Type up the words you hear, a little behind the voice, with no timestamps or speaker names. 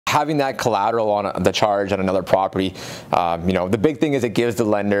having that collateral on the charge on another property, the big thing is it gives the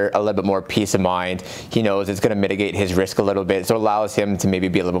lender a little bit more peace of mind. He knows it's going to mitigate his risk a little bit, so it allows him to maybe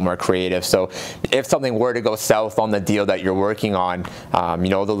be a little bit more creative. So if something were to go south on the deal that you're working on,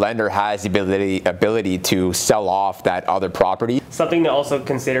 the lender has the ability to sell off that other property. Something to also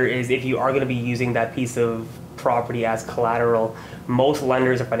consider is if you are going to be using that piece of property as collateral, most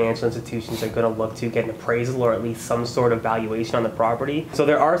lenders or financial institutions are going to look to get an appraisal or at least some sort of valuation on the property. So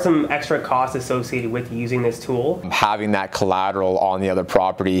there are some extra costs associated with using this tool. Having that collateral on the other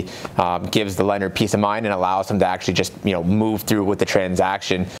property gives the lender peace of mind and allows them to actually just move through with the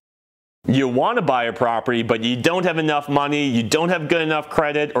transaction. You want to buy a property, but you don't have enough money, you don't have good enough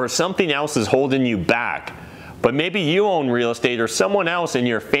credit, or something else is holding you back. But maybe you own real estate or someone else in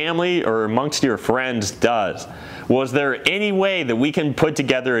your family or amongst your friends does. Well, is there any way that we can put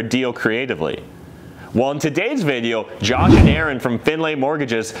together a deal creatively? Well, in today's video, Josh and Ehren from Findlay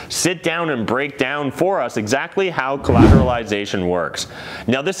Mortgages sit down and break down for us exactly how collateralization works.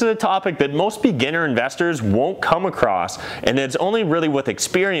 Now, this is a topic that most beginner investors won't come across, and it's only really with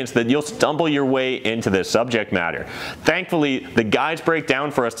experience that you'll stumble your way into this subject matter. Thankfully, the guys break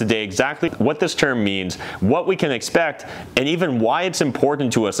down for us today exactly what this term means, what we can expect, and even why it's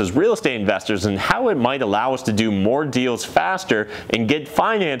important to us as real estate investors and how it might allow us to do more deals faster and get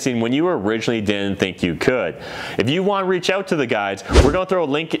financing when you originally didn't think you could. If you want to reach out to the guys, we're going to throw a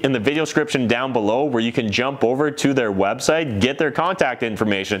link in the video description down below where you can jump over to their website, get their contact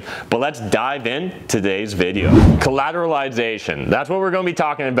information. But let's dive in today's video. Collateralization. That's what we're going to be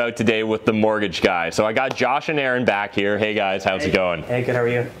talking about today with the mortgage guys. So I got Josh and Ehren back here. Hey guys, how's it going? Hey, good. How are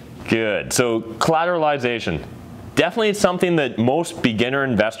you? Good. So collateralization. Definitely something that most beginner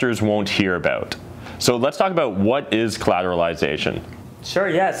investors won't hear about. So let's talk about what is collateralization. Sure,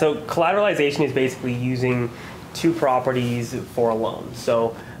 yeah. So collateralization is basically using two properties for a loan.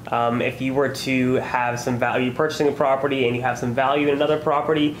 So if you were to have some value, purchasing a property and you have some value in another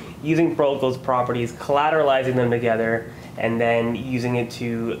property, using both those properties, collateralizing them together, and then using it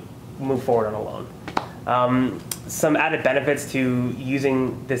to move forward on a loan. Some added benefits to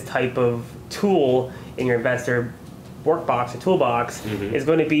using this type of tool in your investor workbox or toolbox is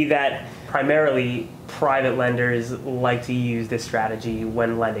going to be that primarily private lenders like to use this strategy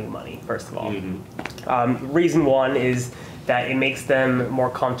when lending money, first of all. Reason one is that it makes them more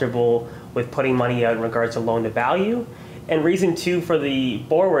comfortable with putting money out in regards to loan to value. And reason two for the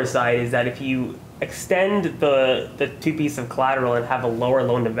borrower side is that if you extend the two pieces of collateral and have a lower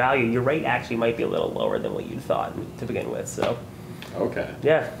loan to value, your rate actually might be a little lower than what you thought to begin with. So, okay.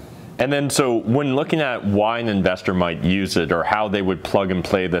 Yeah. And then so when looking at why an investor might use it or how they would plug and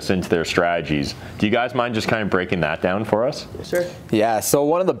play this into their strategies, do you guys mind just kind of breaking that down for us? Sure. Yeah, so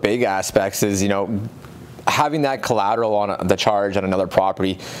one of the big aspects is, having that collateral on the charge on another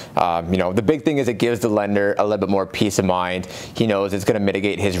property. The big thing is it gives the lender a little bit more peace of mind. He knows it's going to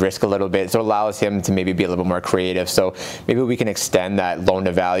mitigate his risk a little bit, so it allows him to maybe be a little bit more creative. So maybe we can extend that loan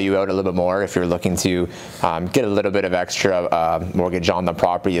to value out a little bit more if you're looking to get a little bit of extra mortgage on the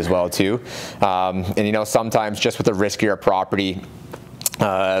property as well too. And sometimes just with a riskier property,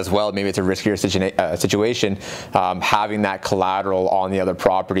 as well, maybe it's a riskier situation, having that collateral on the other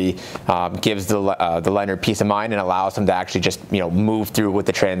property gives the lender peace of mind and allows them to actually just move through with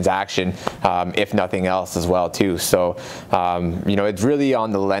the transaction, if nothing else as well too. So it's really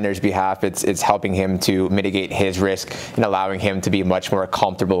on the lender's behalf. It's helping him to mitigate his risk and allowing him to be much more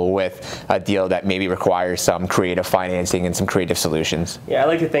comfortable with a deal that maybe requires some creative financing and some creative solutions. Yeah, I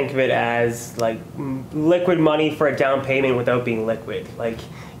like to think of it as like liquid money for a down payment without being liquid. Like,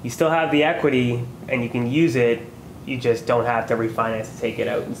 you still have the equity and you can use it, you just don't have to refinance to take it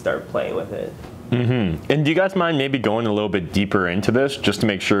out and start playing with it. And do you guys mind maybe going a little bit deeper into this just to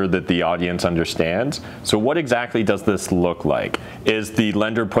make sure that the audience understands? So what exactly does this look like? Is the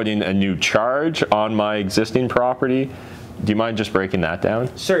lender putting a new charge on my existing property? Do you mind just breaking that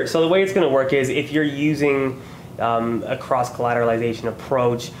down? Sure. So the way it's going to work is if you're using a cross-collateralization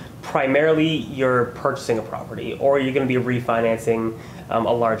approach, primarily you're purchasing a property or you're going to be refinancing a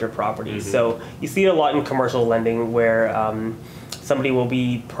larger property. So you see it a lot in commercial lending where somebody will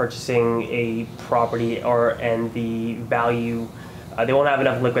be purchasing a property and the value, they won't have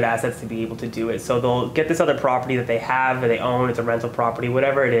enough liquid assets to be able to do it. So they'll get this other property that they have or they own, it's a rental property,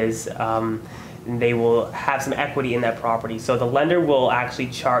 whatever it is, and they will have some equity in that property. So the lender will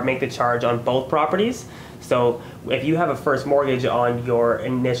actually make the charge on both properties. So if you have a first mortgage on your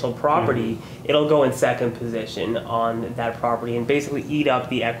initial property, it'll go in second position on that property and basically eat up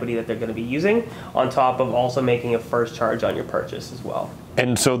the equity that they're going to be using on top of also making a first charge on your purchase as well.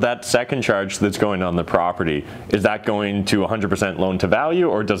 And so that second charge that's going on the property, is that going to 100% loan to value,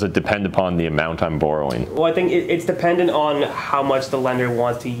 or does it depend upon the amount I'm borrowing? Well, I think it's dependent on how much the lender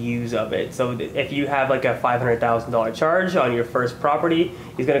wants to use of it. So if you have like a $500,000 charge on your first property,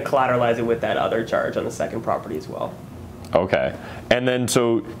 he's going to collateralize it with that other charge on the second property as well. Okay. And then,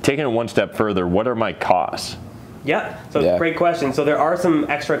 so taking it one step further, what are my costs? Yeah, so great question. So there are some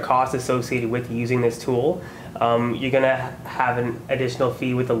extra costs associated with using this tool. You're going to have an additional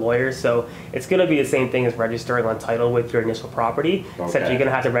fee with the lawyer, so it's going to be the same thing as registering on title with your initial property, except you're going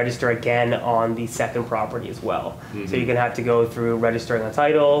to have to register again on the second property as well. So you're going to have to go through registering on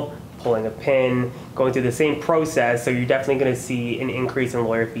title, pulling a PIN, going through the same process, so you're definitely going to see an increase in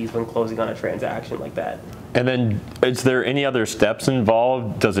lawyer fees when closing on a transaction like that. And then, is there any other steps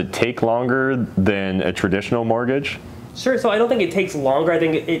involved? Does it take longer than a traditional mortgage? Sure, so I don't think it takes longer. I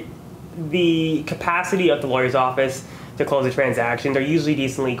think the capacity of the lawyer's office to close a transaction, they're usually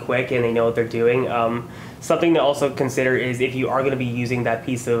decently quick and they know what they're doing. Something to also consider is if you are going to be using that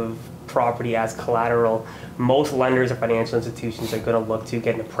piece of property as collateral, most lenders or financial institutions are going to look to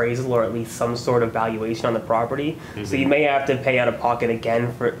get an appraisal or at least some sort of valuation on the property. So you may have to pay out of pocket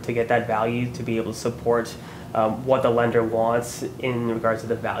again to get that value to be able to support what the lender wants in regards to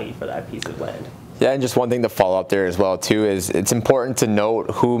the value for that piece of land. Yeah, and just one thing to follow up there as well too is it's important to note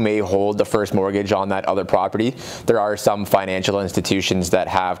who may hold the first mortgage on that other property. There are some financial institutions that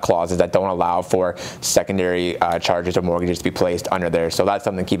have clauses that don't allow for secondary charges or mortgages to be placed under there. So that's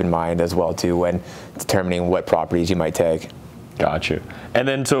something to keep in mind as well too when determining what properties you might take. Got you. And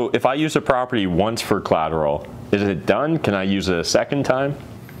then, so if I use a property once for collateral, is it done? Can I use it a second time?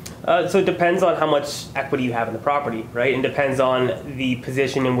 So it depends on how much equity you have in the property, right? And depends on the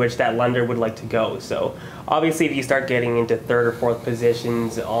position in which that lender would like to go. So obviously if you start getting into third or fourth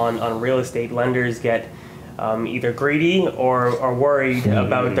positions on real estate, lenders get either greedy or worried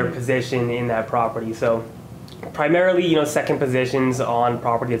about their position in that property. So primarily, second positions on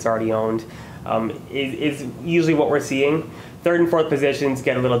property that's already owned is usually what we're seeing. Third and fourth positions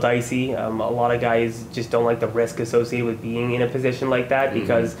get a little dicey. A lot of guys just don't like the risk associated with being in a position like that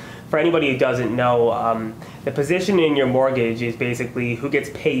because for anybody who doesn't know, the position in your mortgage is basically who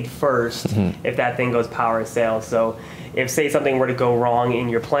gets paid first if that thing goes power of sale. So if, say, something were to go wrong in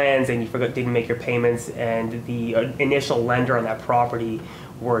your plans and you didn't make your payments and the initial lender on that property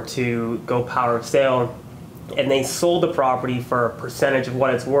were to go power of sale and they sold the property for a percentage of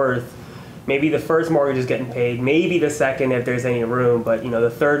what it's worth, maybe the first mortgage is getting paid, maybe the second if there's any room, but the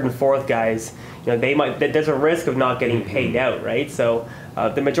third and fourth guys, there's a risk of not getting paid out, right? So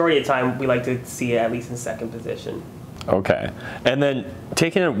the majority of the time we like to see it at least in second position. Okay. And then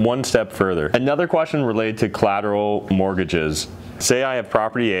taking it one step further, another question related to collateral mortgages. Say I have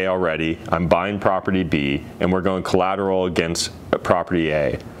property A already, I'm buying property B, and we're going collateral against property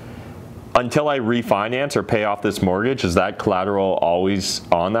A. Until I refinance or pay off this mortgage, is that collateral always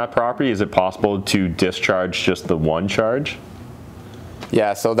on that property? Is it possible to discharge just the one charge?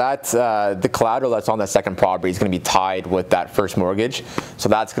 Yeah, so that's the collateral that's on the second property is going to be tied with that first mortgage. So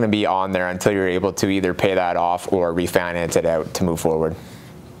that's going to be on there until you're able to either pay that off or refinance it out to move forward.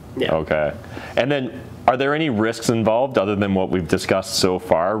 Yeah. Okay. And then, are there any risks involved other than what we've discussed so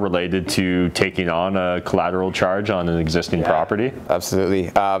far related to taking on a collateral charge on an existing property?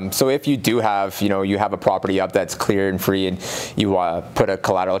 Absolutely. So if you do have, you have a property up that's clear and free and you put a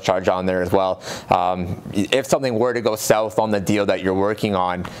collateral charge on there as well, if something were to go south on the deal that you're working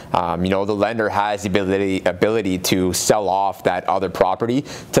on, the lender has the ability to sell off that other property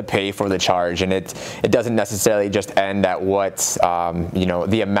to pay for the charge. And it doesn't necessarily just end at what,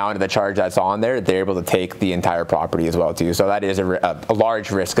 the amount of the charge that's on there. They're able to take the entire property as well too. So that is a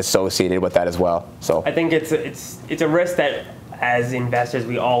large risk associated with that as well. So I think it's a risk that as investors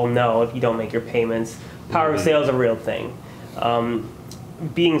we all know if you don't make your payments, power of sale is a real thing.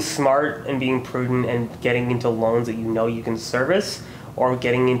 Being smart and being prudent and getting into loans that you can service, or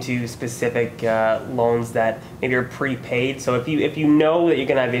getting into specific loans that maybe are prepaid. So if you know that you're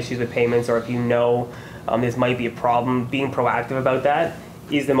going to have issues with payments, or if this might be a problem, being proactive about that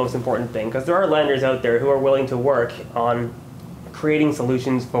is the most important thing, because there are lenders out there who are willing to work on creating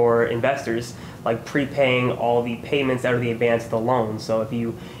solutions for investors, like prepaying all the payments out of the advance of the loan. So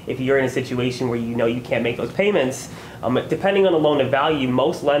if you're in a situation where you can't make those payments, depending on the loan to value,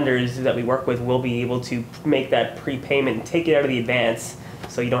 most lenders that we work with will be able to make that prepayment and take it out of the advance,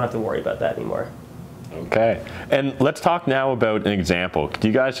 so you don't have to worry about that anymore. Okay, and let's talk now about an example. Could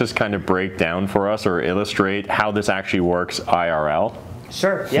you guys just kind of break down for us or illustrate how this actually works IRL?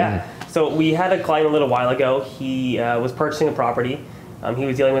 Sure, yeah. So we had a client a little while ago. He was purchasing a property. He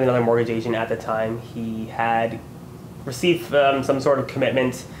was dealing with another mortgage agent at the time. He had receive some sort of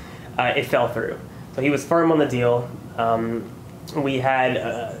commitment, it fell through. So he was firm on the deal. We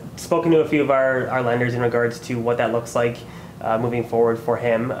had spoken to a few of our lenders in regards to what that looks like moving forward for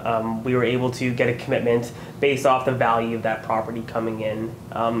him. We were able to get a commitment based off the value of that property coming in.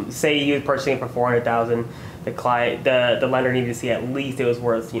 Say he was purchasing it for $400,000, the lender needed to see at least it was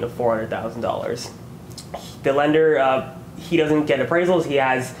worth $400,000. The lender, he doesn't get appraisals. He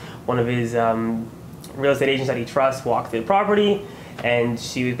has one of his real estate agents that he trusts walk through the property, and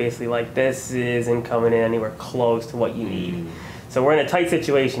she was basically like, this isn't coming in anywhere close to what you need. So we're in a tight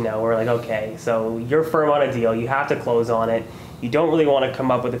situation now. We're like, okay, so you're firm on a deal. You have to close on it. You don't really want to come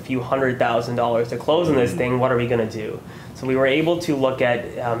up with a few $100,000 to close on this thing. What are we going to do? So we were able to look at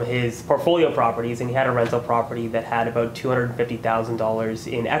his portfolio properties, and he had a rental property that had about $250,000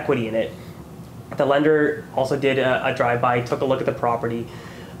 in equity in it. The lender also did a drive-by, took a look at the property,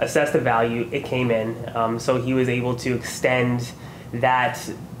 assessed the value. It came in. So he was able to extend that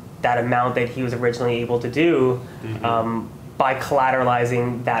amount that he was originally able to do by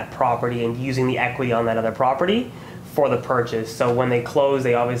collateralizing that property and using the equity on that other property for the purchase. So when they closed,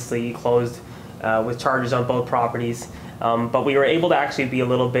 they obviously closed with charges on both properties. But we were able to actually be a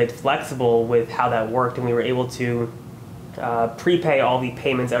little bit flexible with how that worked, and we were able to prepay all the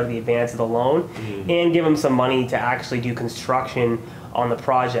payments out of the advance of the loan and give him some money to actually do construction on the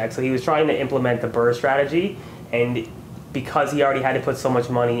project. So he was trying to implement the BRRRR strategy, and because he already had to put so much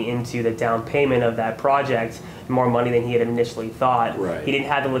money into the down payment of that project, more money than he had initially thought, he didn't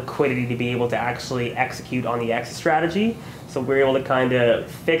have the liquidity to be able to actually execute on the exit strategy. So we were able to kind of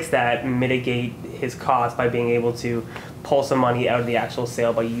fix that and mitigate his cost by being able to pull some money out of the actual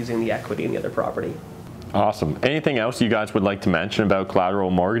sale by using the equity in the other property. Awesome. Anything else you guys would like to mention about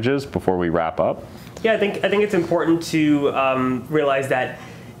collateral mortgages before we wrap up? Yeah, I think it's important to realize that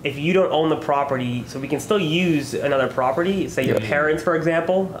if you don't own the property, so we can still use another property, say your parents, for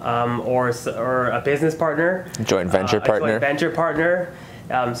example, or a business partner, joint venture partner,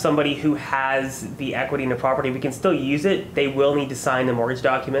 somebody who has the equity in the property, we can still use it. They will need to sign the mortgage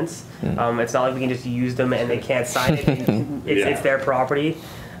documents. It's not like we can just use them and they can't sign it. It's their property.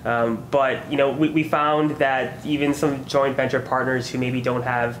 But we found that even some joint venture partners who maybe don't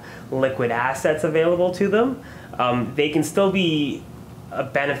have liquid assets available to them, they can still be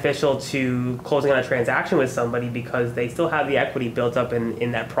beneficial to closing on a transaction with somebody because they still have the equity built up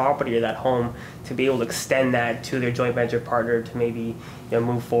in that property or that home to be able to extend that to their joint venture partner to maybe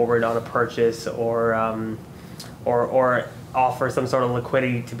move forward on a purchase or offer some sort of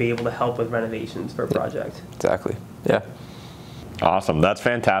liquidity to be able to help with renovations for a project. Exactly. Yeah. Awesome. That's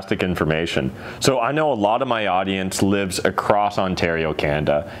fantastic information. So I know a lot of my audience lives across Ontario,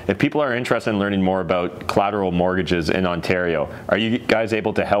 Canada. If people are interested in learning more about collateral mortgages in Ontario, are you guys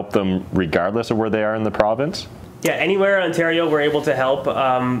able to help them regardless of where they are in the province? Yeah, anywhere in Ontario we're able to help.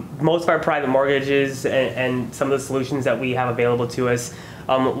 Most of our private mortgages and some of the solutions that we have available to us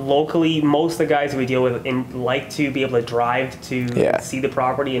locally, most of the guys we deal with like to be able to drive to see the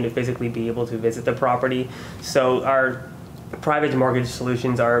property and to physically be able to visit the property. So our private mortgage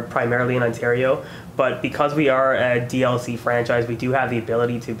solutions are primarily in Ontario, but because we are a DLC franchise, we do have the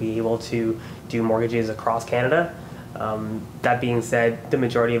ability to be able to do mortgages across Canada. That being said, the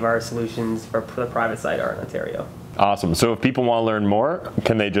majority of our solutions for the private side are in Ontario. Awesome. So if people want to learn more,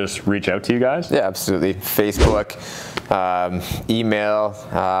 can they just reach out to you guys? Yeah, absolutely. Facebook, email.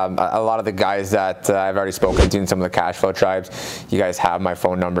 A lot of the guys that I've already spoken to in some of the cash flow tribes, you guys have my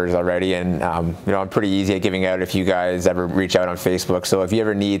phone numbers already, and I'm pretty easy at giving out if you guys ever reach out on Facebook. So if you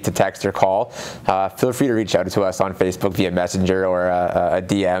ever need to text or call, feel free to reach out to us on Facebook via Messenger or a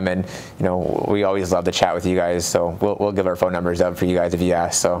DM, and we always love to chat with you guys. So we'll give our phone numbers out for you guys if you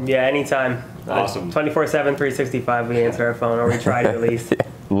ask. So yeah, anytime. Awesome. 24/7, 365, we answer our phone, or we try to at least.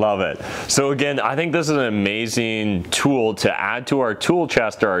 Love it. So again, I think this is an amazing tool to add to our tool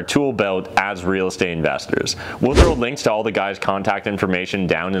chest or our tool belt as real estate investors. We'll throw links to all the guys' contact information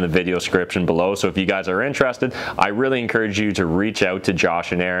down in the video description below. So if you guys are interested, I really encourage you to reach out to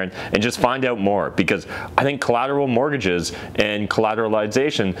Josh and Ehren and just find out more, because I think collateral mortgages and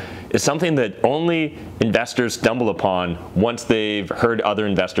collateralization is something that only investors stumble upon once they've heard other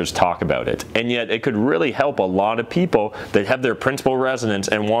investors talk about it. And yet it could really help a lot of people that have their principal residence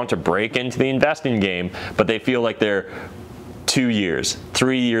and want to break into the investing game, but they feel like they're 2 years,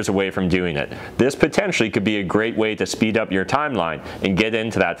 3 years away from doing it. This potentially could be a great way to speed up your timeline and get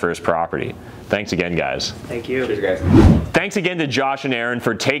into that first property. Thanks again, guys. Thank you. Cheers, guys. Thanks again to Josh and Ehren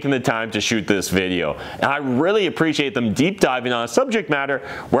for taking the time to shoot this video. And I really appreciate them deep diving on a subject matter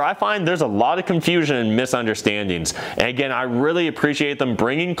where I find there's a lot of confusion and misunderstandings. And again, I really appreciate them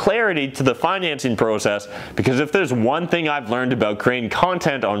bringing clarity to the financing process, because if there's one thing I've learned about creating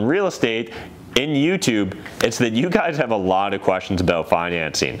content on real estate in YouTube, it's that you guys have a lot of questions about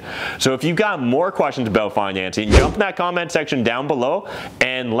financing. So if you've got more questions about financing, jump in that comment section down below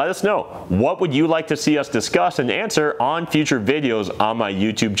and let us know. What would you like to see us discuss and answer on future videos on my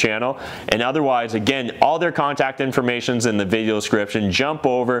YouTube channel? And otherwise, again, all their contact information's in the video description. Jump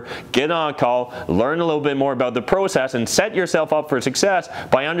over, get on a call, learn a little bit more about the process, and set yourself up for success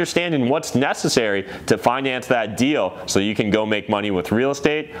by understanding what's necessary to finance that deal so you can go make money with real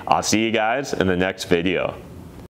estate. I'll see you guys in the next video.